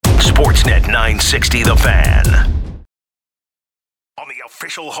Sportsnet 960 The Fan. On the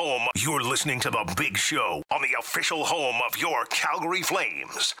official home, you're listening to The Big Show. On the official home of your Calgary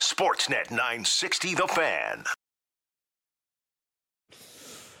Flames. Sportsnet 960 The Fan.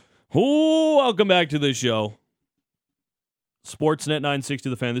 Ooh, welcome back to the show. Sportsnet 960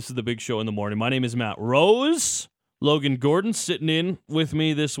 The Fan. This is The Big Show in the morning. My name is Matt Rose. Logan Gordon sitting in with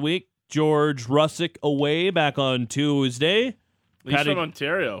me this week. George Russick away back on Tuesday. He's from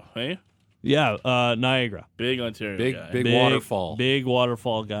Ontario, hey? Yeah, Niagara. Big Ontario guy. Big waterfall. Big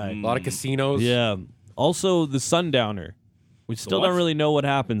waterfall guy. A lot of casinos. Yeah. Also, the Sundowner. We still what? don't really know what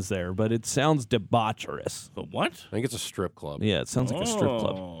happens there, but it sounds debaucherous. The what? I think it's a strip club. Yeah, it sounds like a strip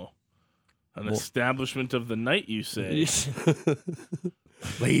club. Oh. An establishment of the night, you say? Ladies of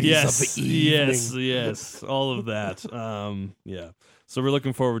the evening. yes, all of that. Yeah. So we're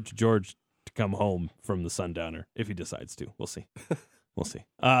looking forward to George to come home from the Sundowner if he decides to. We'll see. We'll see.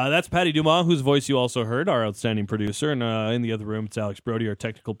 That's Patty Dumas, whose voice you also heard, our outstanding producer. And in the other room, it's Alex Brody, our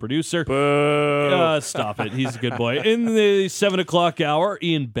technical producer. Stop it. He's a good boy. In the 7 o'clock hour,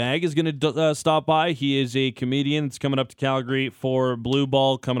 Ian Bagg is going to stop by. He is a comedian. It's coming up to Calgary for Blue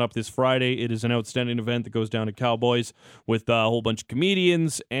Ball coming up this Friday. It is an outstanding event that goes down to Cowboys with a whole bunch of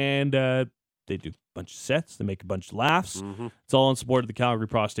comedians. And they do a bunch of sets. They make a bunch of laughs. Mm-hmm. It's all in support of the Calgary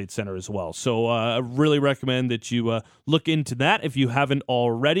Prostate Center as well. So I really recommend that you look into that if you haven't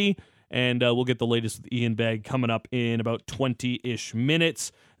already. And we'll get the latest with Ian Bagg coming up in about 20-ish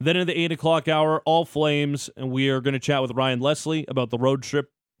minutes. Then in the 8 o'clock hour, all Flames. And we are going to chat with Ryan Leslie about the road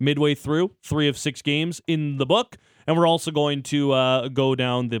trip midway through. 3 of 6 games in the book. And we're also going to go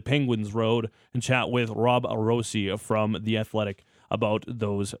down the Penguins road and chat with Rob Rossi from The Athletic about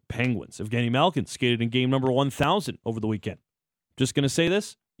those Penguins. Evgeny Malkin skated in game number 1,000 over the weekend. Just going to say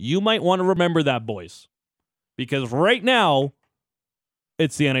this. You might want to remember that, boys. Because right now,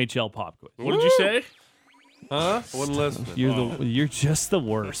 it's the NHL Pop Quiz. What did you say? Huh? I wasn't listening. You're just the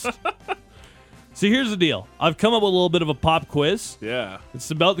worst. So here's the deal. I've come up with a little bit of a pop quiz. Yeah. It's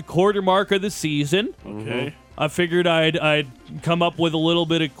about the quarter mark of the season. Okay. I figured I'd come up with a little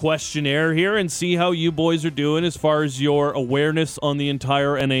bit of questionnaire here and see how you boys are doing as far as your awareness on the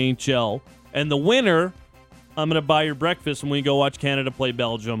entire NHL. And the winner, I'm going to buy your breakfast when we go watch Canada play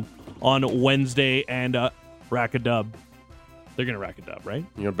Belgium on Wednesday and rack a dub. They're going to rack a dub, right?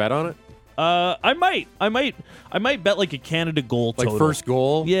 You gonna bet on it? I might bet like a Canada goal total. Like first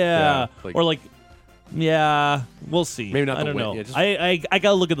goal? Yeah. Yeah, we'll see. Maybe not I the don't win. know. Yeah, just- I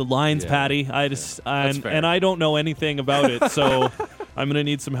gotta look at the lines, Yeah. Patty. That's fair. And I don't know anything about it, so I'm gonna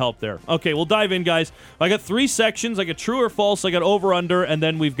need some help there. Okay, we'll dive in, guys. I got 3 sections. I got true or false. I got over under, and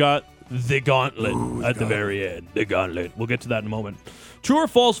then we've got the gauntlet at the very end. The gauntlet. We'll get to that in a moment. True or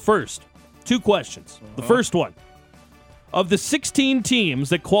false first. 2 questions. The first one. Of the 16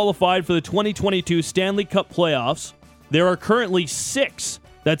 teams that qualified for the 2022 Stanley Cup playoffs, there are currently 6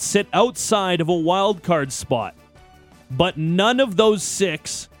 that sit outside of a wild card spot. But none of those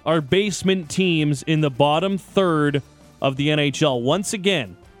 6 are basement teams in the bottom third of the NHL. Once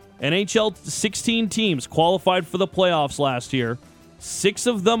again, NHL 16 teams qualified for the playoffs last year. 6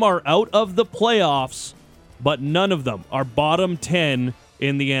 of them are out of the playoffs, but none of them are bottom 10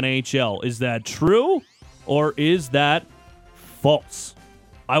 in the NHL. Is that true or is that false?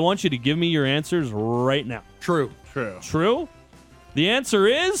 I want you to give me your answers right now. True. True? The answer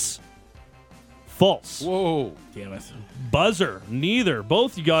is false. Whoa. Damn it. Buzzer. Neither.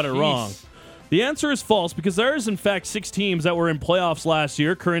 Both you got it wrong. The answer is false because there is, in fact, 6 teams that were in playoffs last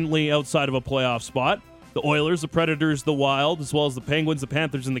year, currently outside of a playoff spot. The Oilers, the Predators, the Wild, as well as the Penguins, the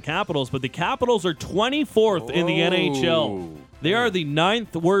Panthers, and the Capitals. But the Capitals are 24th in the NHL. They are the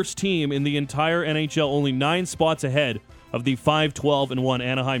 9th worst team in the entire NHL, only 9 spots ahead of the 5-12-1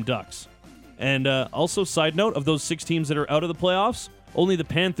 Anaheim Ducks. And also, side note, of those 6 teams that are out of the playoffs, only the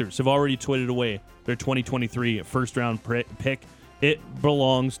Panthers have already tweeted away their 2023 first-round pick. It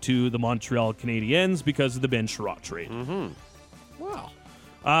belongs to the Montreal Canadiens because of the Ben Sherratt trade. Mm-hmm.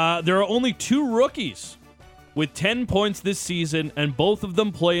 Wow. There are only 2 rookies with 10 points this season, and both of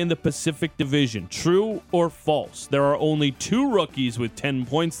them play in the Pacific Division. True or false? There are only 2 rookies with 10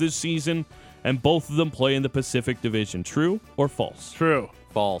 points this season, and both of them play in the Pacific Division. True or false? True.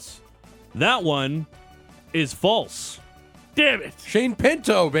 False. That one is false. Damn it. Shane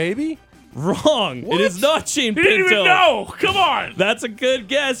Pinto, baby. Wrong. What? It is not Shane You Pinto. didn't even know. Come on. That's a good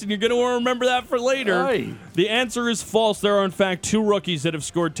guess, and you're going to want to remember that for later. Aye. The answer is false. There are, in fact, 2 rookies that have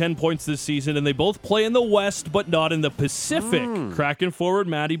scored 10 points this season, and they both play in the West, but not in the Pacific. Kraken forward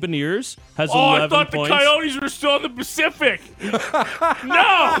Matty Beniers has 11 I thought points. the Coyotes were still in the Pacific.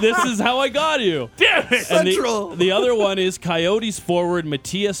 No! This is how I got you. Damn it! And the other one is Coyotes forward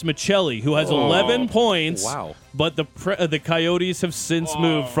Matias Michelli, who has 11 points. Wow. But the Coyotes have since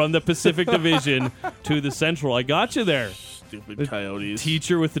moved from the Pacific Division to the Central. I got you there. Stupid Coyotes.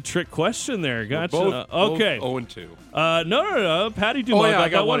 Teacher with the trick question there. Gotcha. Both Okay. 0-2. No. Patty Dumas yeah, I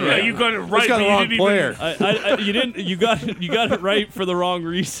got got that one one right. Yeah, you got it right. Just got but the you wrong didn't player. You didn't. You got it right for the wrong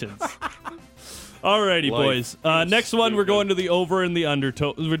reasons. Alrighty, Life boys. Next one, we're going to the over and the under.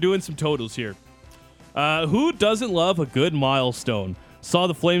 We're doing some totals here. Who doesn't love a good milestone? Saw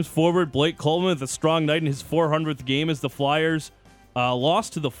the Flames forward Blake Coleman with a strong night in his 400th game as the Flyers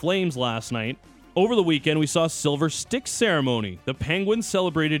lost to the Flames last night. Over the weekend, we saw Silver Stick ceremony. The Penguins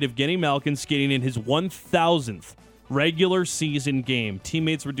celebrated Evgeny Malkin skating in his 1,000th regular season game.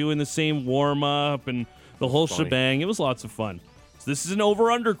 Teammates were doing the same warm-up and the whole shebang. It was lots of fun. So this is an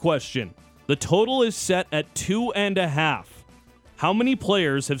over-under question. The total is set at 2.5. How many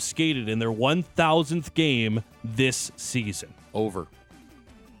players have skated in their 1,000th game this season? Over.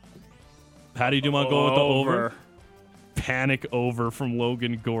 Patty Dumas going with the over. Panic over from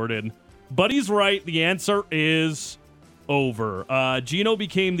Logan Gordon. Buddy's right. The answer is over. Gino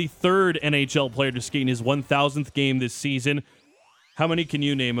became the 3rd NHL player to skate in his 1,000th game this season. How many can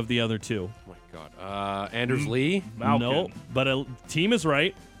you name of the other 2? Oh, my God. Anders Lee? Malkin. No, but a team is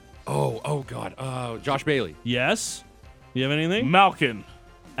right. Oh, God. Josh Bailey. Yes. You have anything? Malkin.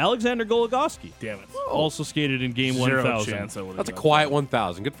 Alexander Goligoski Damn it. also skated in game Zero 1,000. chance I would have That's a got quiet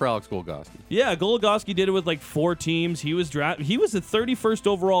 1,000. Good for Alex Goligoski. Yeah, Goligoski did it with like 4 teams. He was the 31st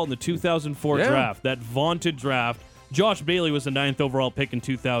overall in the 2004 Yeah. draft, that vaunted draft. Josh Bailey was the 9th overall pick in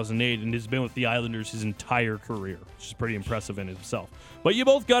 2008 and has been with the Islanders his entire career, which is pretty impressive in himself. But you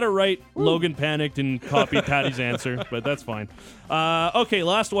both got it right. Logan panicked and copied Patty's answer, but that's fine. Okay,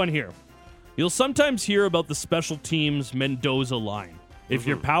 last one here. You'll sometimes hear about the special teams Mendoza line. If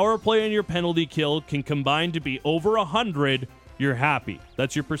your power play and your penalty kill can combine to be over 100, you're happy.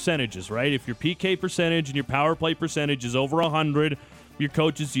 That's your percentages, right? If your PK percentage and your power play percentage is over 100, your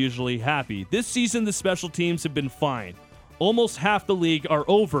coach is usually happy. This season, the special teams have been fine. Almost half the league are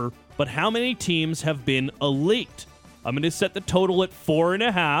over, but how many teams have been elite? I'm going to set the total at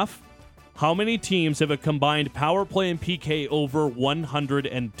 4.5. How many teams have a combined power play and PK over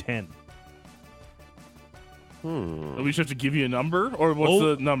 110? We just have to give you a number, or what's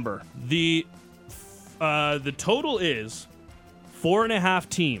the number? The total is 4.5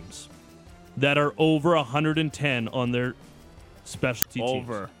 teams that are over 110 on their specialty teams.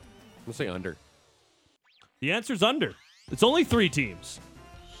 Over. Let's say under. The answer's under. It's only 3 teams.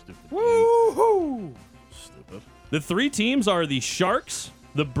 Stupid. Woohoo! Stupid. The 3 teams are the Sharks,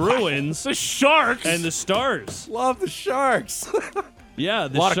 the Bruins, The Sharks. and the Stars. Love the Sharks. Yeah, A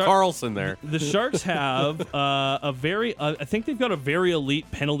lot of Carlson there. The Sharks have a very, I think they've got a very elite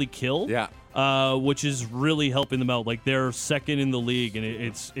penalty kill. Yeah. Which is really helping them out. Like they're second in the league, and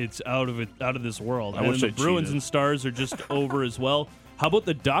it's out of this world. I And wish the I Bruins cheated. and Stars are just over as well. How about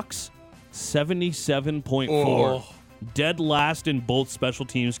the Ducks? 77.4. Oh. Dead last in both special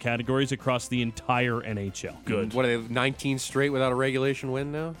teams categories across the entire NHL. Good. What are they, 19 straight without a regulation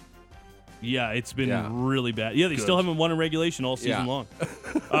win now? Yeah, it's been Yeah. really bad. Yeah, they still haven't won in regulation all season Yeah.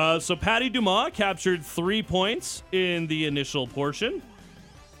 long. So Patty Dumas captured 3 points in the initial portion.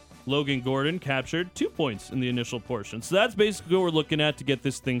 Logan Gordon captured 2 points in the initial portion. So that's basically what we're looking at to get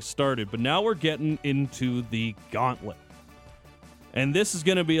this thing started. But now we're getting into the gauntlet. And this is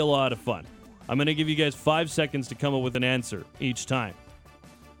going to be a lot of fun. I'm going to give you guys 5 seconds to come up with an answer each time.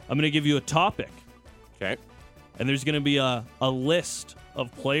 I'm going to give you a topic. Okay. And there's going to be a list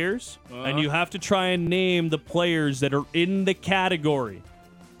of players, and you have to try and name the players that are in the category.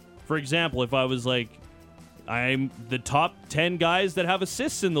 For example, if I was like, I'm the top 10 guys that have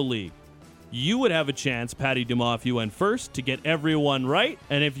assists in the league, you would have a chance, Patty Dumas, if you went first, to get everyone right.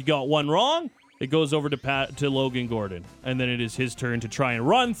 And if you got one wrong, it goes over to Logan Gordon. And then it is his turn to try and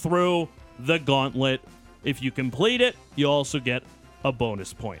run through the gauntlet. If you complete it, you also get a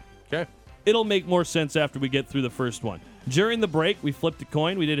bonus point. Okay. It'll make more sense after we get through the first one. During the break, we flipped a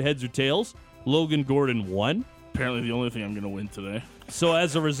coin. We did heads or tails. Logan Gordon won. Apparently the only thing I'm going to win today. So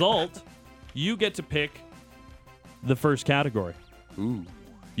as a result, you get to pick the first category. Ooh.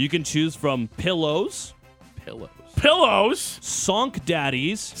 You can choose from pillows, Pillows. Pillows? sonk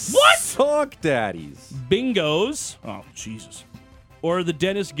daddies, What? Sock daddies. bingos, Oh, Jesus. or the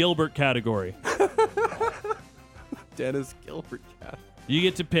Dennis Gilbert category. Dennis Gilbert cat. You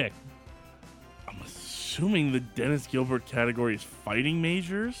get to pick. I'm assuming the Dennis Gilbert category is fighting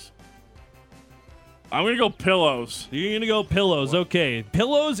majors. I'm going to go pillows. You're going to go pillows. Okay.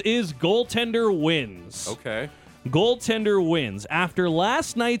 Pillows is goaltender wins. Okay. Goaltender wins. After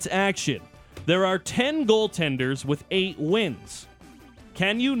last night's action, there are 10 goaltenders with 8 wins.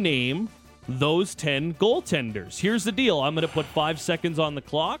 Can you name those 10 goaltenders? Here's the deal. I'm going to put 5 seconds on the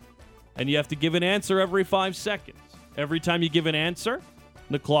clock, and you have to give an answer every 5 seconds. Every time you give an answer,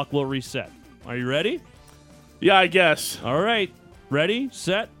 the clock will reset. Are you ready? Yeah, I guess. All right. Ready,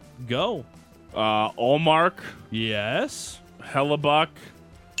 set, go. Allmark, Yes. Hellebuck,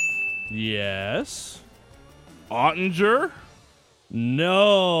 Yes. Ottinger.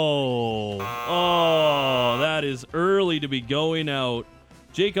 No. Oh, that is early to be going out.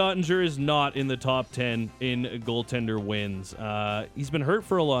 Jake Ottinger is not in the top 10 in goaltender wins. He's been hurt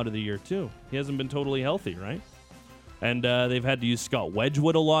for a lot of the year, too. He hasn't been totally healthy, right? And they've had to use Scott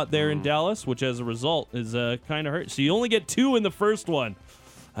Wedgwood a lot there in Dallas, which as a result is kind of hurt. So you only get 2 in the first one.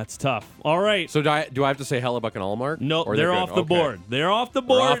 That's tough. All right. So do I have to say Hellebuck and Allmark? No, Or they're good? off the Okay. board. They're off the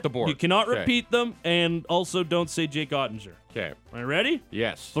board. off the board. You cannot Okay. repeat them, and also don't say Jake Ottinger. Okay. Are you ready?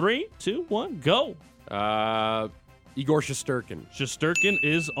 Yes. 3, 2, 1, go. Igor Shesterkin. Shesterkin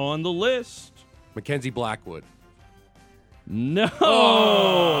is on the list. Mackenzie Blackwood. No.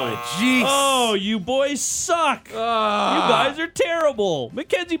 Jeez. Oh, you boys suck. You guys are terrible.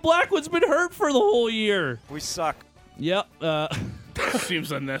 Mackenzie Blackwood's been hurt for the whole year. We suck. Yep.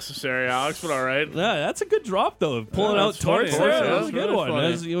 Seems unnecessary, Alex, but all right. Yeah, that's a good drop, though. Pulling out that's funny. torch there. Yeah, That was a that's good really one.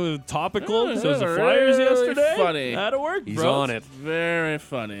 funny. That was, topical. Yeah, so was the really Flyers yesterday. funny. That'll work, He's bro. on it. Very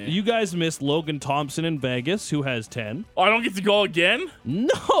funny. You guys missed Logan Thompson in Vegas, who has 10. I don't get to go again? No.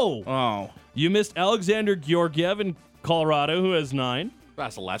 Oh. You missed Alexander Georgiev in Colorado, who has 9.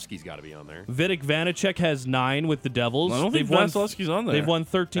 Vasilevsky's got to be on there. Vitek Vanacek has 9 with the Devils. I don't think Vasilevsky's on there. They've won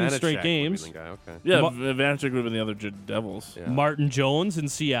 13 Vanacek straight would be games. the guy, okay. Yeah, Ma- Vanacek would have been the other Devils. Yeah. Martin Jones in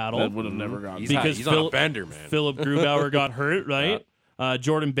Seattle. That would have never gotten. He's, Because he's on a bender, man. Philip Grubauer got hurt, right?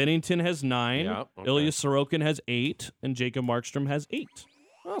 Jordan Bennington has 9. Yeah, okay. Ilya Sorokin has 8. And Jacob Markstrom has 8.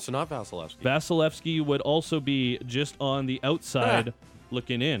 Oh, so not Vasilevsky. Vasilevsky would also be just on the outside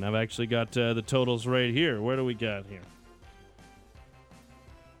looking in. I've actually got the totals right here. Where do we got here?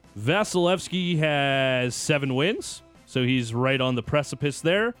 Vasilevsky has 7 wins, so he's right on the precipice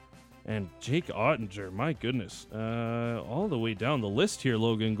there. And Jake Ottinger, my goodness, all the way down the list here,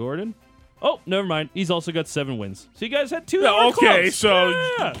 Logan Gordon. Oh, never mind. He's also got 7 wins. So you guys had 2 that Yeah, were okay, close. so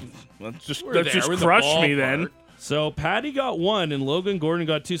Yeah. let's just We're there. We're in the crush me ballpark. then. So Patty got 1 and Logan Gordon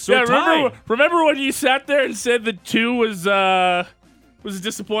got 2. So Yeah, tied. remember when you sat there and said that 2 was a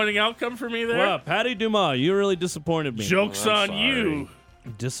disappointing outcome for me there? Wow, Patty Dumas, you really disappointed me. Joke's I'm on sorry. you.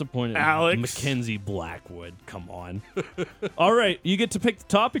 Disappointed. Alex. Mackenzie Blackwood. Come on. All right, you get to pick the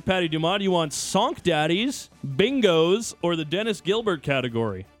topic, Patty Dumas. Do you want Sonk Daddies, Bingos, or the Dennis Gilbert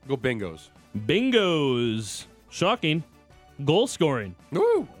category? Go Bingos. Bingos. Shocking. Goal scoring.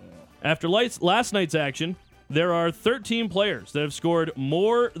 Woo! After last night's action, there are 13 players that have scored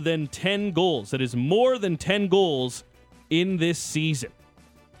more than 10 goals. That is more than 10 goals in this season.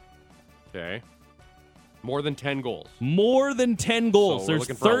 Okay. More than 10 goals. More than 10 goals. So we're There's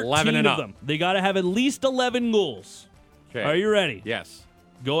looking for 13 11 and of up. them. They got to have at least 11 goals. Okay. Are you ready? Yes.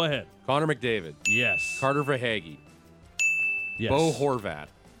 Go ahead. Connor McDavid. Yes. Carter Verhaeghe. Yes. Bo Horvat.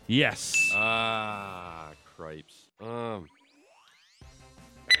 Yes. Cripes.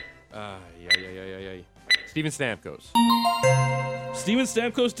 Yeah. Steven Stamkos. Steven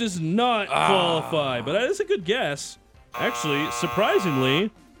Stamkos does not qualify, but that is a good guess. Actually,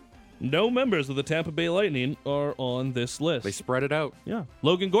 surprisingly, no members of the Tampa Bay Lightning are on this list. They spread it out. Yeah.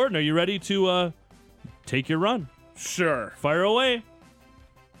 Logan Gordon, are you ready to take your run? Sure. Fire away.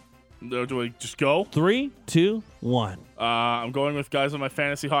 Do I just go? 3, 2, 1. I'm going with guys on my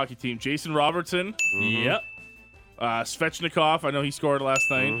fantasy hockey team. Jason Robertson, Yep. Svechnikov. I know he scored last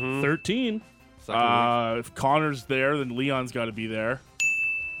night. 13. Second If Connor's there, then Leon's got to be there.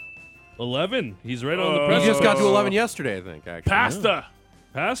 11. He's right on the week. press. He just got to 11 yesterday, I think, actually. Pasta.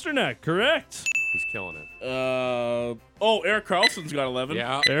 Pasternak, correct. He's killing it. Eric Carlson's got 11.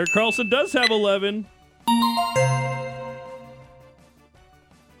 Yeah. Eric Carlson does have 11.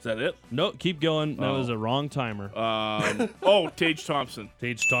 Is that it? No, keep going. That was a wrong timer. Tage Thompson.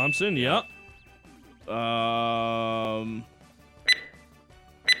 Tage Thompson, yep. Brantanen.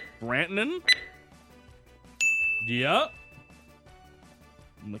 Yep.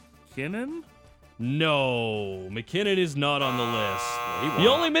 McKinnon. No, McKinnon is not on the list. He He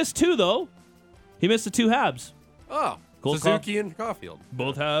won. only missed 2, though. He missed the 2 Habs. Oh, Cole Suzuki and Caulfield.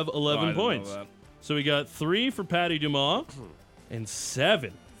 Both have Oh, I 11 didn't know points. that. So we got 3 for Patty Dumas and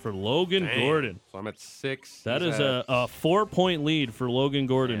 7 for Logan Dang. Gordon. So I'm at 6. That He's is at- a 4-point lead for Logan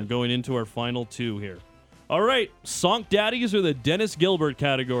Gordon Man. going into our final 2 here. All right, Sonk Daddies or the Dennis Gilbert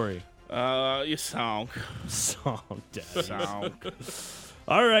category? You sonk. Sonk Daddies. Sonk.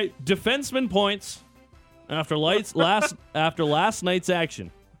 All right, defenseman points after last night's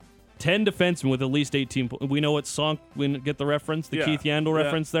action. 10 defensemen with at least 18 points. We know what Sonk, we get the reference, the Yeah. Keith Yandel Yeah.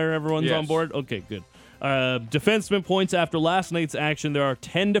 reference there. Everyone's Yes. on board? Okay, good. Defenseman points after last night's action. There are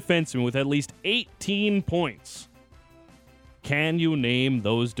 10 defensemen with at least 18 points. Can you name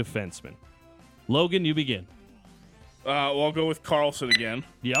those defensemen? Logan, you begin. Well, I'll go with Carlson again.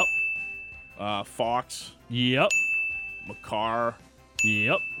 Yep. Fox, Yep. McCarr.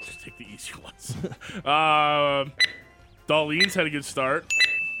 Yep. Just take the easy ones. Darlene's had a good start.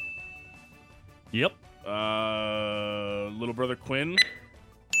 Yep. Little brother Quinn.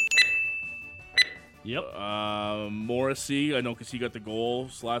 Yep. Morrissey, I know because he got the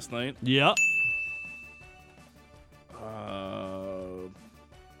goals last night. Yep.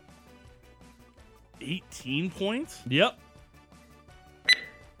 18 points? Yep.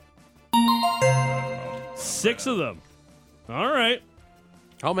 6 of them. All right.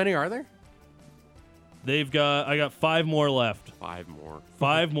 How many are there? I got 5 more left. 5 more.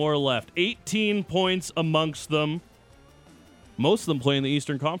 5 more left. 18 points amongst them. Most of them play in the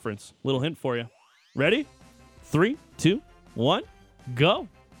Eastern Conference. Little hint for you. Ready? 3, 2, 1, go.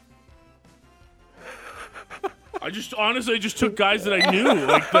 I just took guys that I knew,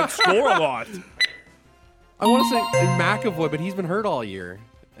 like that score a lot. I want to say McAvoy, but he's been hurt all year.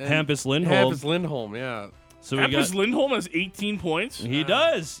 And Hampus Lindholm. Hampus Lindholm, yeah. So we got. Hampus Lindholm has 18 points. He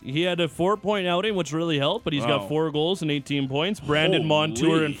does. He had a 4-point outing, which really helped, but he's got Wow. 4 goals and 18 points. Brandon Holy.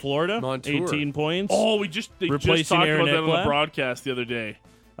 Montour in Florida, Montour. 18 points. Oh, they just Replacing talked Aaron about that on Ekblad. the broadcast the other day.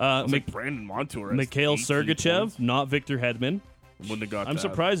 I was Mik- like, Brandon Montour has Mikhail 18 Sergachev, points. not Victor Hedman. Wouldn't have got I'm that.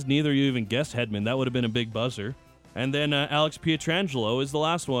 surprised neither of you even guessed Hedman. That would have been a big buzzer. And then Alex Pietrangelo is the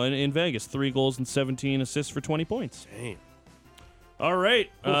last one in Vegas. 3 goals and 17 assists for 20 points. Dang. All right.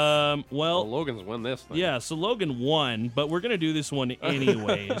 Well, Well, Logan's won this thing. yeah, so Logan won, but we're going to do this one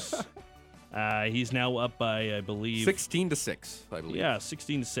anyways. He's now up by, I believe. 16-6, I believe. Yeah,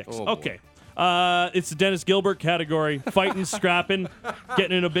 16-6. Oh, boy. Okay. It's the Dennis Gilbert category. Fighting, scrapping,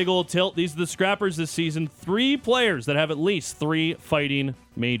 getting in a big old tilt. These are the scrappers this season. 3 players that have at least 3 fighting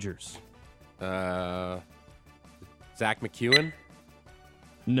majors. Zach McEwen.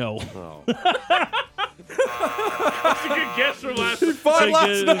 No. Oh. That's a good guess for last.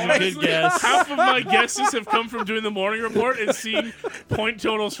 Good guess. Half of my guesses have come from doing the morning report and seeing point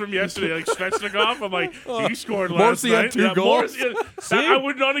totals from yesterday. Like Svechnikov, I'm like, he scored last Morrissey had night. 2 goals? Morrissey, I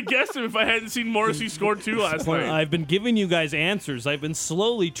would not have guessed him if I hadn't seen Morrissey scored 2 last Well, night. I've been giving you guys answers. I've been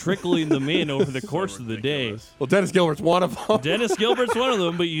slowly trickling them in over the course of the day. Ridiculous. Well, Dennis Gilbert's one of them. Dennis Gilbert's one of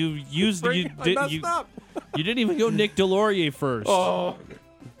them, but you used I messed up. you didn't even go Nick Delorier first. Oh.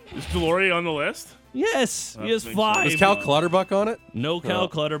 Is Delorier on the list? Yes, he That has makes 5. Was Cal Clutterbuck on it? No Cal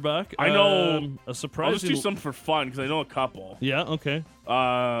Clutterbuck. I know- a I'll just surprising. do something for fun because I know a couple. Yeah. Okay.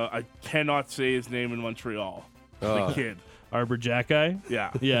 I cannot say his name in Montreal. The kid. Arbor Jacki.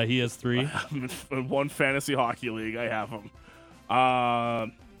 Yeah. Yeah, he has 3. In one fantasy hockey league, I have him. I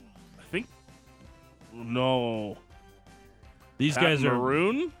think. No. These Pat guys are.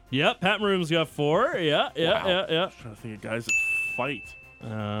 Maroon? Yep. Pat Maroon's got 4. Yeah. Yeah. Wow. Yeah. I'm trying to think of guys that fight.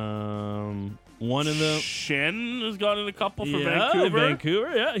 Yeah. One of them. Shen has gotten a couple for Yeah, Vancouver.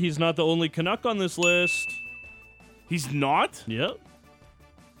 Vancouver. Yeah, he's not the only Canuck on this list. He's not? Yep.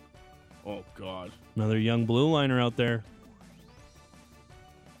 Oh, God. Another young blue liner out there.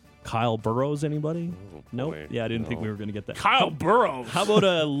 Kyle Burrows, anybody? Oh, Nope. boy. Yeah, I didn't think No. we were going to get that. Kyle Burrows. How about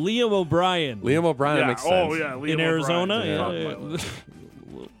Liam O'Brien? Liam O'Brien yeah. makes sense. Oh, yeah. Liam in Arizona? O'Brien's Yeah. on the top of my list.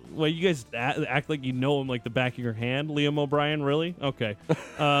 Well, you guys act like you know him like the back of your hand. Liam O'Brien, really? Okay.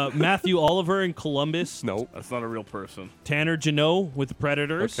 Matthew Oliver in Columbus. Nope. That's not a real person. Tanner Janot with the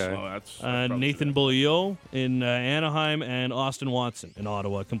Predators. Okay. Oh, that's Nathan Beaulieu in Anaheim and Austin Watson in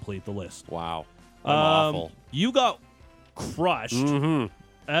Ottawa complete the list. Wow. I'm awful. You got crushed. Mm-hmm.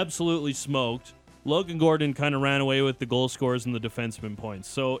 Absolutely smoked. Logan Gordon kind of ran away with the goal scores and the defenseman points.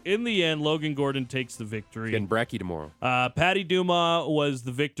 So in the end, Logan Gordon takes the victory. Getting Brecky tomorrow. Patty Dumas was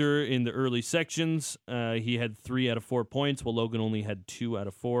the victor in the early sections. He had 3 out of 4 points, while Logan only had 2 out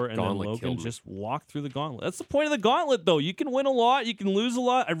of 4. And Gauntlet then Logan killed me. just walked through the gauntlet. That's the point of the gauntlet, though. You can win a lot, you can lose a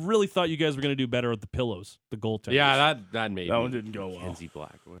lot. I really thought you guys were going to do better with the pillows, the goaltenders. Yeah, that made That me. one didn't go well. Kenzie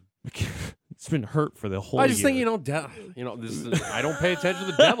Blackwood. He's been hurt for the whole I just year. think, this is, I don't pay attention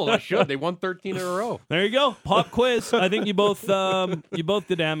to the Devils. I should. They won 13 in a row. There you go. Pop quiz. I think you both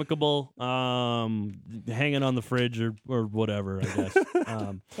did amicable. Hanging on the fridge or whatever, I guess.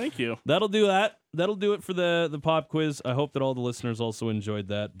 Thank you. That'll do that. That'll do it for the pop quiz. I hope that all the listeners also enjoyed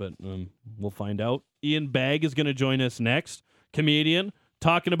that, but we'll find out. Ian Bagg is going to join us next. Comedian,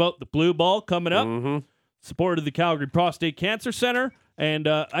 talking about the blue ball coming up. Mm-hmm. Support of the Calgary Prostate Cancer Center. And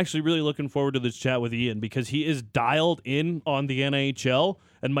actually really looking forward to this chat with Ian because he is dialed in on the NHL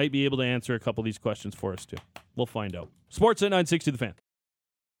and might be able to answer a couple of these questions for us, too. We'll find out. Sportsnet 960 The Fan.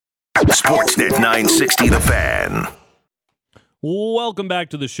 Sportsnet 960 The Fan. Welcome back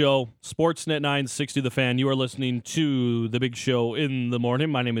to the show. Sportsnet 960 The Fan. You are listening to The Big Show in the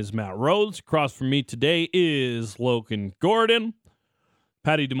morning. My name is Matt Rhodes. Across from me today is Logan Gordon.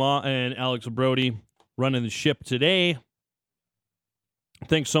 Patty Dumas and Alex Brody running the ship today.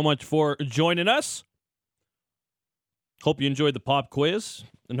 Thanks so much for joining us. Hope you enjoyed the pop quiz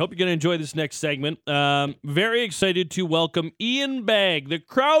and hope you're going to enjoy this next segment. Very excited to welcome Ian Bagg, the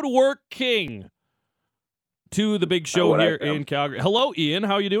crowd work king, to the big show here in Calgary. Hello, Ian.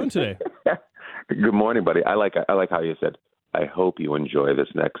 How are you doing today? Good morning, buddy. I like how you said, I hope you enjoy this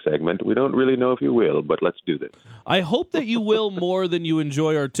next segment. We don't really know if you will, but let's do this. I hope that you will more than you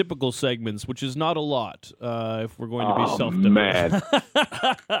enjoy our typical segments, which is not a lot, if we're going to be self-deprecating.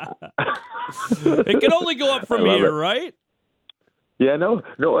 It can only go up from here, right? Yeah, no.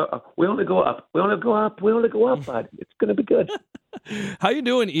 We only go up. We only go up, bud. It's going to be good. How you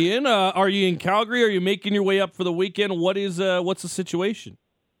doing, Ian? Are you in Calgary? Are you making your way up for the weekend? What's the situation?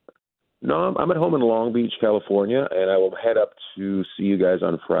 No, I'm at home in Long Beach, California, and I will head up to see you guys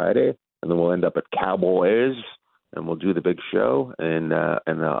on Friday, and then we'll end up at Cowboys, and we'll do the big show, and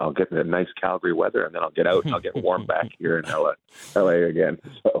I'll get the nice Calgary weather, and then I'll get out and I'll get warm back here in LA again.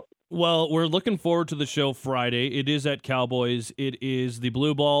 So. Well, we're looking forward to the show Friday. It is at Cowboys. It is the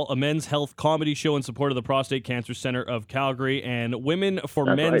Blue Ball, a men's health comedy show in support of the Prostate Cancer Center of Calgary and Women for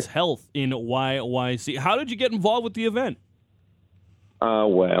That's Men's right. Health in YYC. How did you get involved with the event?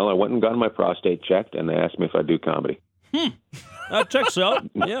 Well, I went and got my prostate checked, and they asked me if I do comedy. That checks out.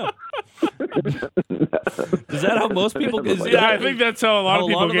 Yeah. Is that how most people? Yeah, I think that's how a lot of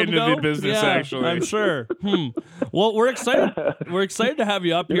people get them into go? the business, Yeah, actually. I'm sure. Well, we're excited. We're excited to have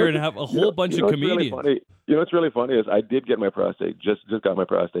you up here and have a whole bunch of comedians. What's really funny is I did get my prostate, just got my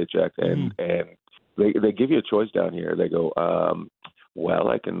prostate checked, and they give you a choice down here. They go,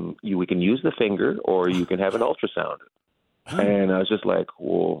 well, we can use the finger, or you can have an ultrasound. And I was just like,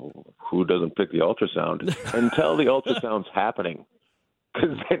 well, who doesn't pick the ultrasound until the ultrasound's happening?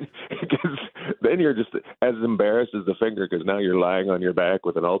 Because then you're just as embarrassed as the finger, because now you're lying on your back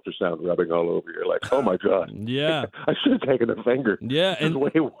with an ultrasound rubbing all over you. You're like, oh, my God. Yeah. I should have taken the finger. Yeah, and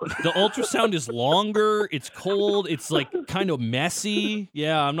way worse. the ultrasound is longer. It's cold. It's like kind of messy.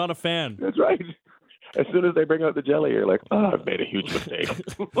 Yeah, I'm not a fan. That's right. As soon as they bring out the jelly, you're like, oh, I've made a huge mistake.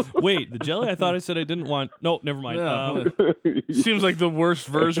 Wait, the jelly? I thought I said I didn't want. No, never mind. Yeah. Seems like the worst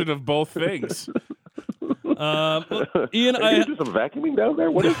version of both things. Ian, Are you doing some vacuuming down there?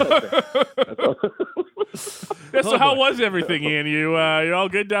 What is that? Yeah, so how was everything, Ian? You're all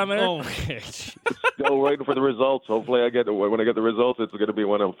good down there? Oh, okay. Still waiting for the results. Hopefully, when I get the results, it's going to be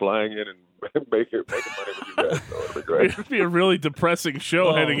when I'm flying in and making money with you guys. So it'll be great. It'd be a really depressing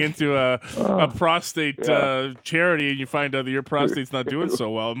show heading into a prostate charity, and you find out that your prostate's not doing so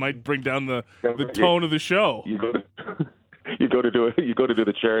well. It might bring down the tone of the show. You go to do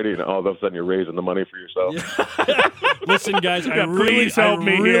the charity, and all of a sudden you're raising the money for yourself. Listen, guys, I please help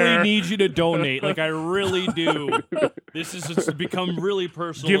me here. need you to donate. Like, I really do. This is just become really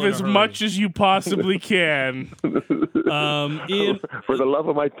personal. Give as much as you possibly can. Ian, for the love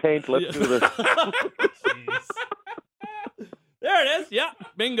of my taint, let's do this. There it is. Yeah,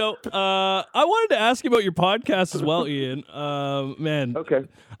 bingo. I wanted to ask you about your podcast as well, Ian. Man. Okay.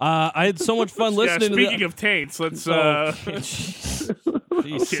 I had so much fun listening to speaking of taints, let's...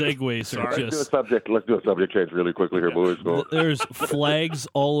 These segues are just... Let's do a subject change really quickly here, boys. There's flags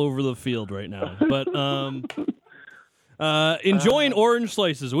all over the field right now. But enjoying orange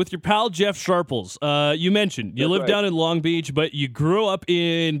slices with your pal Jeff Sharples. You mentioned you live down in Long Beach, but you grew up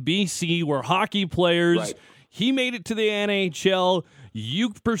in BC where hockey players... Right. He made it to the NHL. You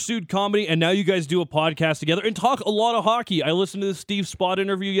pursued comedy, and now you guys do a podcast together and talk a lot of hockey. I listened to the Steve Spott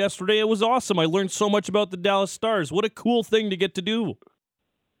interview yesterday. It was awesome. I learned so much about the Dallas Stars. What a cool thing to get to do.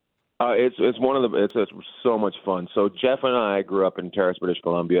 It's so much fun. So Jeff and I grew up in Terrace, British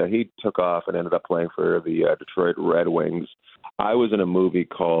Columbia. He took off and ended up playing for the Detroit Red Wings. I was in a movie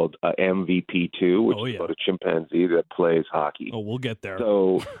called MVP2, which is about a chimpanzee that plays hockey. Oh, we'll get there.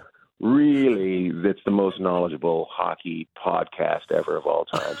 So really, it's the most knowledgeable hockey podcast ever of all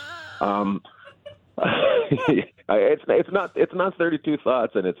time. It's not 32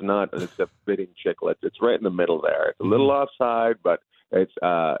 Thoughts, and it's a fitting chiclet. It's right in the middle there. It's a little offside, but it's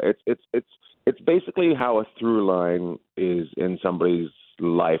basically how a through line is in somebody's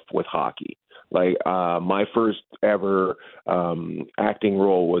life with hockey. Like my first ever acting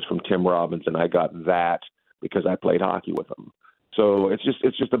role was from Tim Robinson. I got that because I played hockey with him. So it's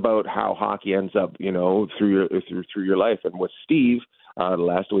just about how hockey ends up, through your life. And with Steve,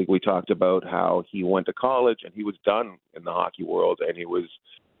 last week we talked about how he went to college and he was done in the hockey world, and he was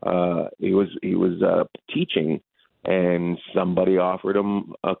teaching, and somebody offered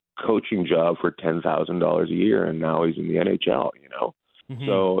him a coaching job for $10,000 a year, and now he's in the NHL. Mm-hmm.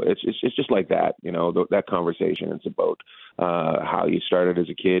 So it's just like that, that conversation. It's about how you started as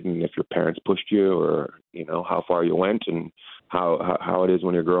a kid, and if your parents pushed you, or how far you went, and how it is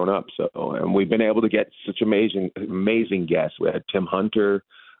when you're growing up. So, and we've been able to get such amazing guests. We had Tim Hunter,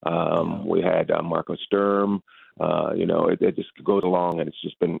 we had Marco Sturm. It just goes along, and it's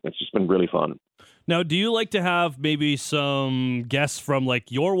just been really fun. Now, do you like to have maybe some guests from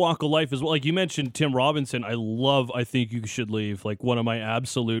like your walk of life as well? Like you mentioned Tim Robinson. I Think You Should Leave, like one of my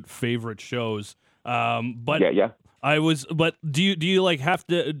absolute favorite shows. But yeah. But do you like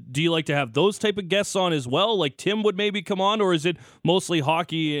to have those type of guests on as well? Like Tim would maybe come on, or is it mostly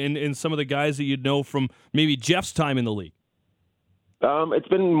hockey and some of the guys that you'd know from maybe Jeff's time in the league? It's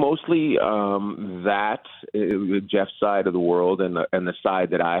been mostly Jeff's side of the world and the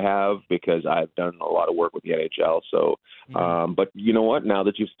side that I have, because I've done a lot of work with the NHL. So, but you know what? Now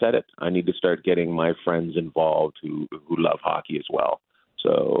that you've said it, I need to start getting my friends involved who love hockey as well.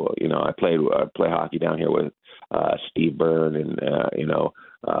 So, I play hockey down here with Steve Byrne and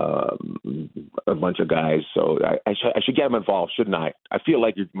a bunch of guys. So I should get them involved, shouldn't I? I feel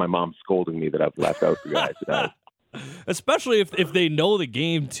like my mom's scolding me that I've left out the guys today. Especially if they know the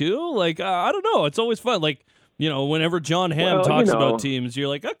game too. Like I don't know, it's always fun. Like whenever John Hamm talks about teams, you're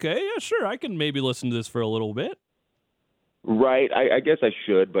like, okay, yeah, sure, I can maybe listen to this for a little bit. Right, I guess I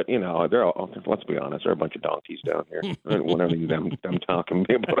should, but they're all, let's be honest, they're a bunch of donkeys down here. Whenever them talking to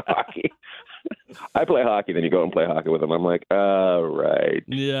me about hockey, I play hockey, then you go and play hockey with them. I'm like, all right,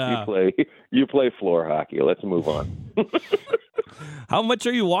 yeah, you play floor hockey. Let's move on. How much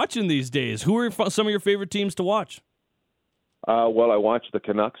are you watching these days? Who are some of your favorite teams to watch? Well, I watched the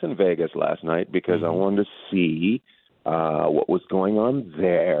Canucks in Vegas last night because I wanted to see what was going on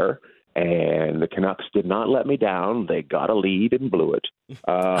there. And the Canucks did not let me down. They got a lead and blew it.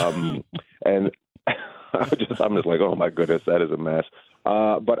 And I'm just like, oh my goodness, that is a mess.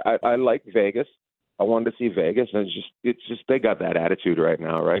 But I like Vegas. I wanted to see Vegas, and it's just they got that attitude right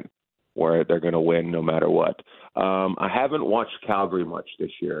now, right, where they're going to win no matter what. I haven't watched Calgary much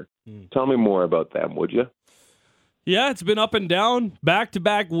this year. Tell me more about them, would you? Yeah, it's been up and down.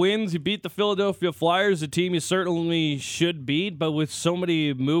 Back-to-back wins. You beat the Philadelphia Flyers, a team you certainly should beat, but with so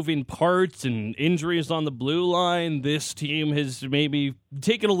many moving parts and injuries on the blue line, this team has maybe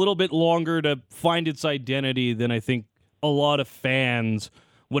taken a little bit longer to find its identity than I think a lot of fans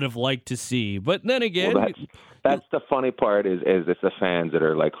would have liked to see. But then again... Well, that's the funny part is it's the fans that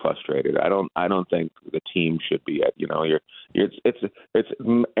are like frustrated. I don't think the team should be at, it's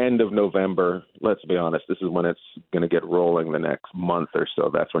end of November. Let's be honest. This is when it's going to get rolling the next month or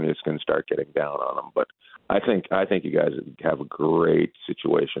so. That's when it's going to start getting down on them. But I think you guys have a great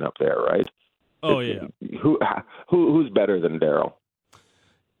situation up there, right? Oh, yeah. Who's better than Daryl?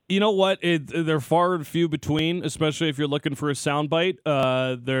 You know what? They're far and few between, especially if you're looking for a soundbite.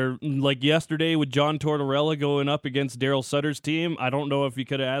 They're like yesterday with John Tortorella going up against Daryl Sutter's team. I don't know if you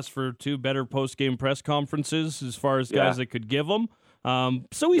could have asked for two better post-game press conferences as far as guys that could give them.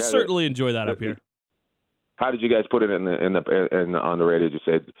 So we certainly enjoy that up here. How did you guys put it on the radio? You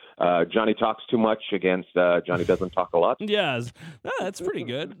said Johnny talks too much against Johnny doesn't talk a lot. Yes, that's pretty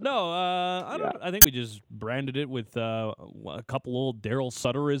good. No, I think we just branded it with a couple old Daryl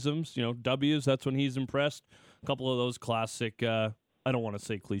Sutterisms. W's. That's when he's impressed. A couple of those classic. I don't want to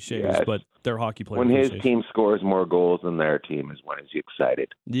say cliches, but they're hockey players. When his cliches. team scores more goals than their team is when he's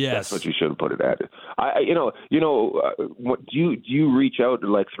excited. Yes, that's what you should have put it at. Do you reach out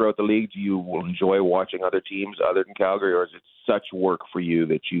like throughout the league? Do you enjoy watching other teams other than Calgary, or is it such work for you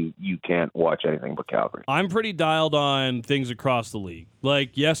that you can't watch anything but Calgary? I'm pretty dialed on things across the league.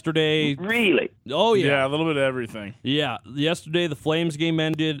 Like yesterday. Really? Oh, Yeah, a little bit of everything. Yeah, yesterday the Flames game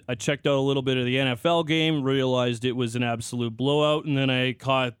ended. I checked out a little bit of the NFL game, realized it was an absolute blowout, and then I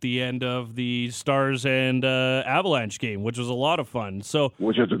caught the end of the Stars and Avalanche game, which was a lot of fun. So,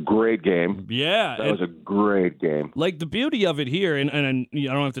 Which was a great game. yeah, That was a great game. like the beauty of it here, and I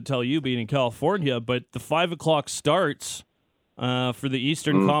don't have to tell you being in California, but the 5 o'clock starts for the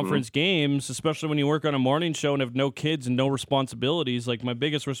Eastern Conference games, especially when you work on a morning show and have no kids and no responsibilities. Like my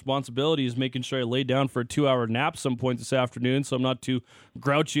biggest responsibility is making sure I lay down for a 2-hour nap some point this afternoon, so I'm not too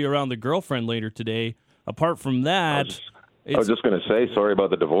grouchy around the girlfriend later today. Apart from that, I was just going to say, sorry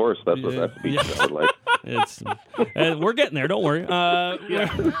about the divorce. That's what that's the beat sounded like. it's we're getting there. Don't worry.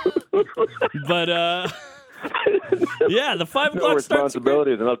 But yeah, the 5 No o'clock starts.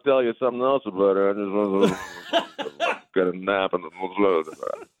 responsibilities, and I'll tell you something else about it. I just want to get a nap, and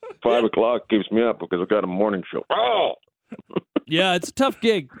 5 o'clock keeps me up because I've got a morning show. Oh! Yeah, it's a tough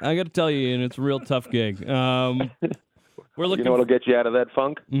gig. I got to tell you, and it's a real tough gig. We're looking. You know what'll get you out of that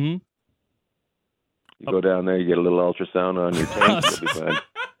funk? Hmm? You go down there, you get a little ultrasound on your tank, you'll be fine.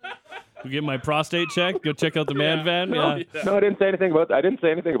 Get my prostate checked. Go check out the man van. Yeah. No, I didn't say anything about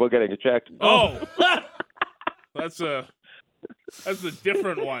getting it checked. Oh, that's a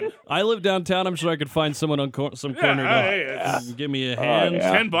different one. I live downtown. I'm sure I could find someone on some corner to give me a hand.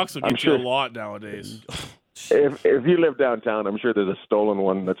 yeah. $10 will get you a lot nowadays. If you live downtown, I'm sure there's a stolen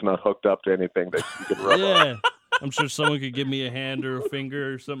one that's not hooked up to anything that you can rub on. Yeah. I'm sure someone could give me a hand or a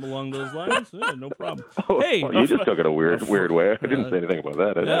finger or something along those lines. Yeah, no problem. Hey, You just took it a weird way. I didn't say anything about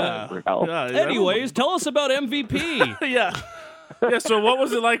that. anyways, tell us about MVP. Yeah. Yeah, so what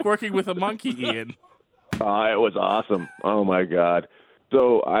was it like working with a monkey, Ian? It was awesome. Oh my God.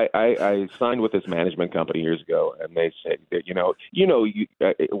 So I signed with this management company years ago, and they said that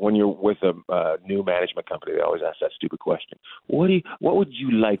when you're with a new management company, they always ask that stupid question: What would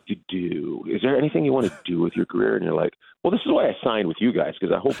you like to do? Is there anything you want to do with your career? And you're like, well, this is why I signed with you guys,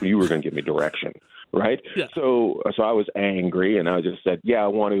 because I hope you were going to give me direction, right? Yeah. So I was angry, and I just said, yeah, I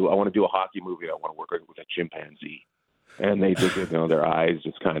want to do a hockey movie. I want to work with a chimpanzee. And they just, their eyes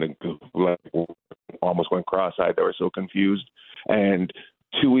just kind of almost went cross-eyed. They were so confused. And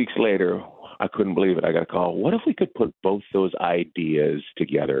 2 weeks later, I couldn't believe it. I got a call. What if we could put both those ideas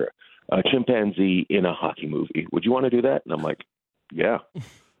together? A chimpanzee in a hockey movie. Would you want to do that? And I'm like, yeah.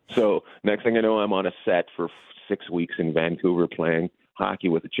 So next thing I know, I'm on a set for 6 weeks in Vancouver playing hockey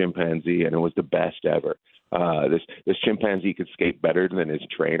with a chimpanzee, and it was the best ever. This chimpanzee could skate better than his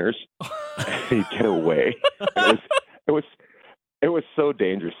trainers. He'd get away. It was so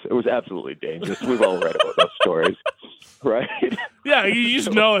dangerous. It was absolutely dangerous. We've all read about those stories, right? Yeah, you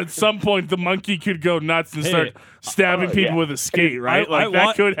just know at some point the monkey could go nuts and start stabbing people with a skate, right?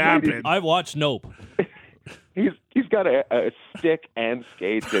 That could happen. I watched Nope. He's got a stick and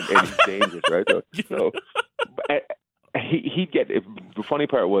skates, and he's dangerous, right? So he'd get. The funny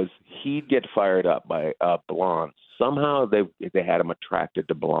part was he'd get fired up by blondes. Somehow they had him attracted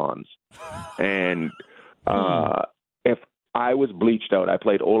to blondes, and if I was bleached out, I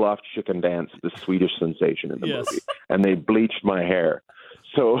played Olaf Chicken Dance, the Swedish sensation in the movie, and they bleached my hair,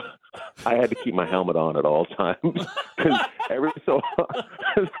 so I had to keep my helmet on at all times because every so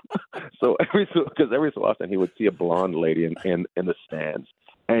often he would see a blonde lady in the stands,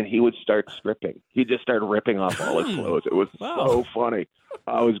 and he would start stripping. He'd just start ripping off all his clothes. It was so funny.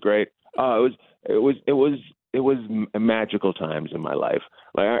 It was great. It was magical times in my life.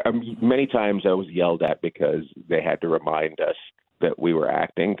 Many times I was yelled at because they had to remind us that we were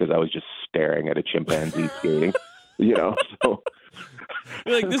acting because I was just staring at a chimpanzee skating. So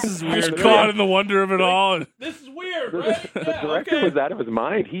You're like, this is weird. Caught in the wonder of it all. This is weird, right? the director was out of his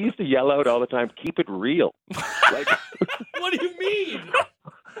mind. He used to yell out all the time, "Keep it real." What do you mean?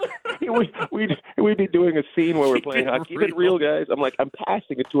 We'd be doing a scene where we're playing hockey. Keep it real, guys. I'm like, I'm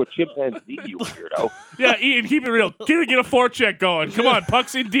passing it to a chimpanzee, you weirdo. Yeah, Ian, keep it real. Get a forecheck going. Come on,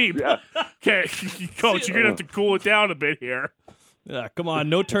 puck's in deep. Yeah. Okay, Coach, you're going to have to cool it down a bit here. Yeah, come on.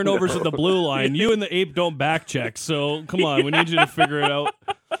 No turnovers at the blue line. You and the ape don't back check, so come on. We need you to figure it out.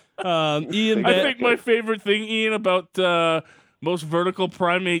 Ian, I think my favorite thing, Ian, about Most Vertical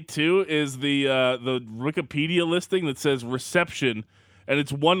Primate 2 is the Wikipedia listing that says reception. And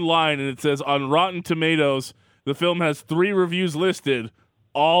it's one line, and it says, on Rotten Tomatoes, the film has 3 reviews listed,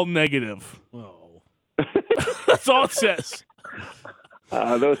 all negative. Oh. That's all it says.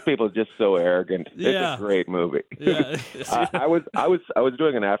 Those people are just so arrogant. Yeah. It's a great movie. Yeah. I was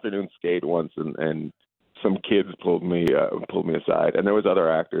doing an afternoon skate once, and some kids pulled me aside, and there was other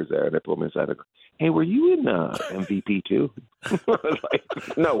actors there, and they pulled me aside and go, "Hey, were you in MVP too?" I was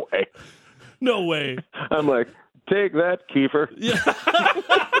like, "No way." No way. I'm like, Take that, Kiefer. Yeah.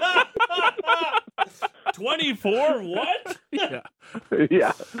 24? What? Yeah.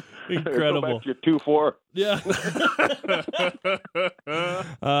 Yeah. Incredible. Go back to your 2-4. Yeah.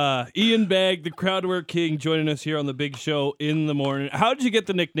 Ian Bagg, the Crowdwork King, joining us here on the Big Show in the morning. How did you get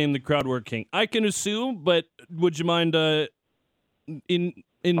the nickname the Crowdwork King? I can assume, but would you mind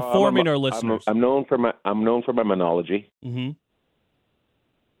informing our listeners? I'm known for my monology. Mm-hmm.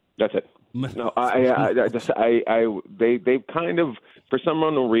 That's it. No, they kind of, for some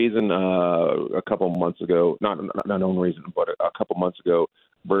unknown reason, a couple months ago, not unknown reason, but a couple months ago,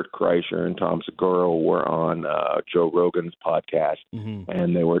 Bert Kreischer and Tom Segura were on Joe Rogan's podcast,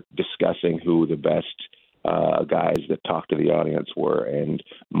 and they were discussing who the best guys that talk to the audience were, and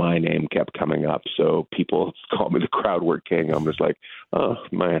my name kept coming up. So people call me the Crowdwork King. I'm just like, oh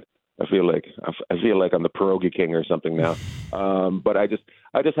man, I feel like I'm the pierogi king or something now. But I just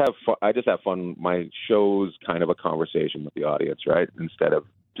have fun. My show's kind of a conversation with the audience, right? Instead of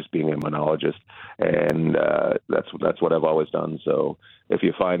just being a monologist, and that's what I've always done. So if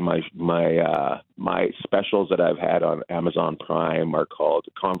you find my specials that I've had on Amazon Prime are called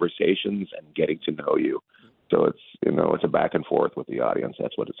Conversations and Getting to Know You. So it's a back and forth with the audience.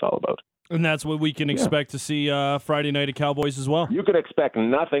 That's what it's all about. And that's what we can expect to see Friday night at Cowboys as well. You can expect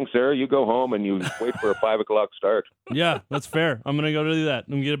nothing, sir. You go home and you wait for a 5:00 start. Yeah, that's fair. I'm going to go do that.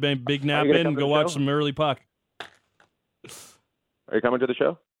 I'm going to get a big nap in and go watch some early puck. Are you coming to the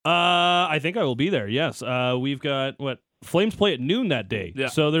show? I think I will be there, yes. We've got, Flames play at noon that day. Yeah.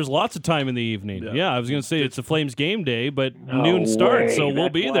 So there's lots of time in the evening. Yeah, I was going to say it's a Flames game day, but No noon start, way. so we'll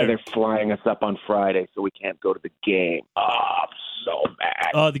That's be why there. They're flying us up on Friday so we can't go to the game. Oh, I'm so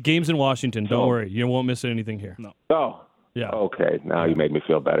mad. The game's in Washington. Don't Oh. worry. You won't miss anything here. No. Oh, Yeah. okay. Now you made me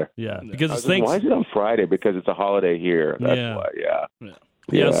feel better. Yeah. Because I it's was like, why is it on Friday? Because it's a holiday here. That's Yeah. why, yeah.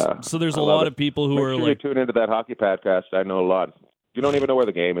 Yes. Yeah. So there's a I love lot it. of people who Make are sure like, you tune into that hockey podcast. I know a lot. You don't even know where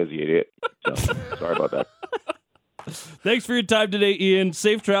the game is, you idiot. So, sorry about that. thanks for your time today, Ian.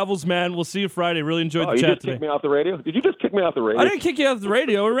 Safe travels, man. We'll see you Friday. Really enjoyed the You chat just today. kicked me off the radio? Did you just kick me off the radio? I didn't kick you off the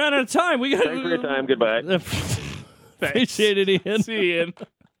radio. We ran out of time. We got. Thanks for your time. Goodbye. Appreciate it, Ian. See you, Ian.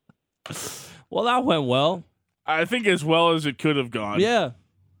 Well, that went well. I think as well as it could have gone. Yeah.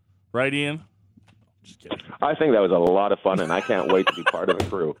 Right, Ian? I think that was a lot of fun, and I can't wait to be part of the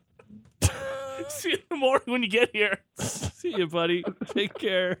crew. See you in the morning when you get here. See you, buddy. Take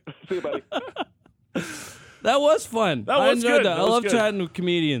care. See you, buddy. That was fun. That I was enjoyed good. that. That I was love good. chatting with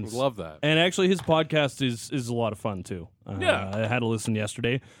comedians. Love that. And actually, his podcast is a lot of fun too. Yeah. I had to listen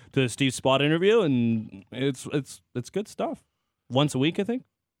yesterday to the Steve Spott interview, and it's good stuff. Once a week, I think.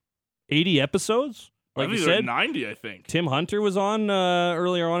 80 episodes. Like I you think they're said, 90, I think. Tim Hunter was on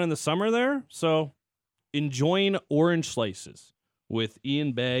earlier on in the summer there. So enjoying Orange Slices with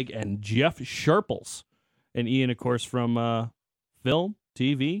Ian Bagg and Jeff Sharples. And Ian, of course, from film,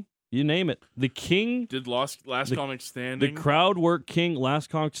 TV, you name it. The king, Did Last Comic the Standing. crowd work king, Last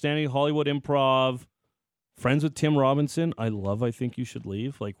Comic Standing, Hollywood Improv, friends with Tim Robinson. I think you should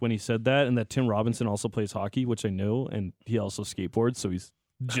leave. Like when he said that, and that Tim Robinson also plays hockey, which I know, and he also skateboards, so he's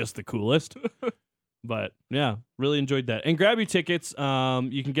just the coolest. But yeah, really enjoyed that. And grab your tickets.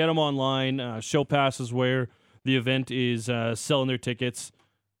 You can get them online. Show Pass is where the event is selling their tickets.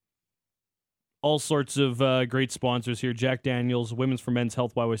 All sorts of great sponsors here. Jack Daniels, Women's for Men's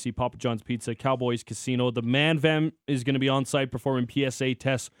Health, YYC, Papa John's Pizza, Cowboys Casino. The Man Van is going to be on site performing PSA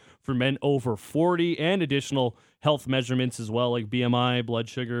tests for men over 40 and additional health measurements as well, like BMI, blood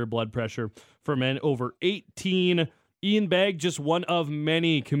sugar, blood pressure for men over 18. Ian Bagg, just one of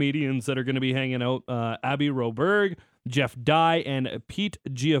many comedians that are going to be hanging out. Abby Roberg, Jeff Dye, and Pete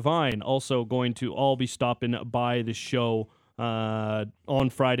Giovine also going to all be stopping by the show on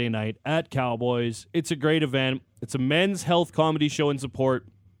Friday night at Cowboys. It's a great event. It's a men's health comedy show in support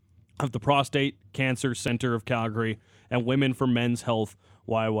of the Prostate Cancer Center of Calgary and Women for Men's Health,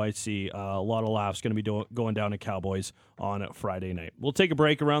 YYC. A lot of laughs going to be going down at Cowboys on Friday night. We'll take a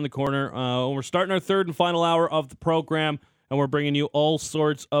break around the corner. We're starting our third and final hour of the program, and we're bringing you all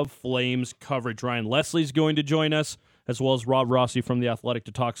sorts of Flames coverage. Ryan Leslie's going to join us, as well as Rob Rossi from The Athletic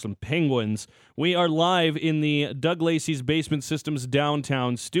to talk some Penguins. We are live in the Doug Lacey's Basement Systems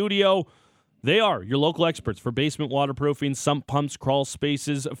downtown studio. They are your local experts for basement waterproofing, sump pumps, crawl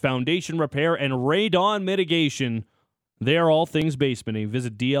spaces, foundation repair, and radon mitigation. They are all things basementing.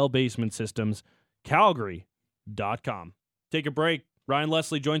 Visit DL Basement Systems, Calgary.com. Take a break. Ryan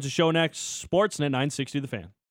Leslie joins the show next. Sportsnet 960 The Fan.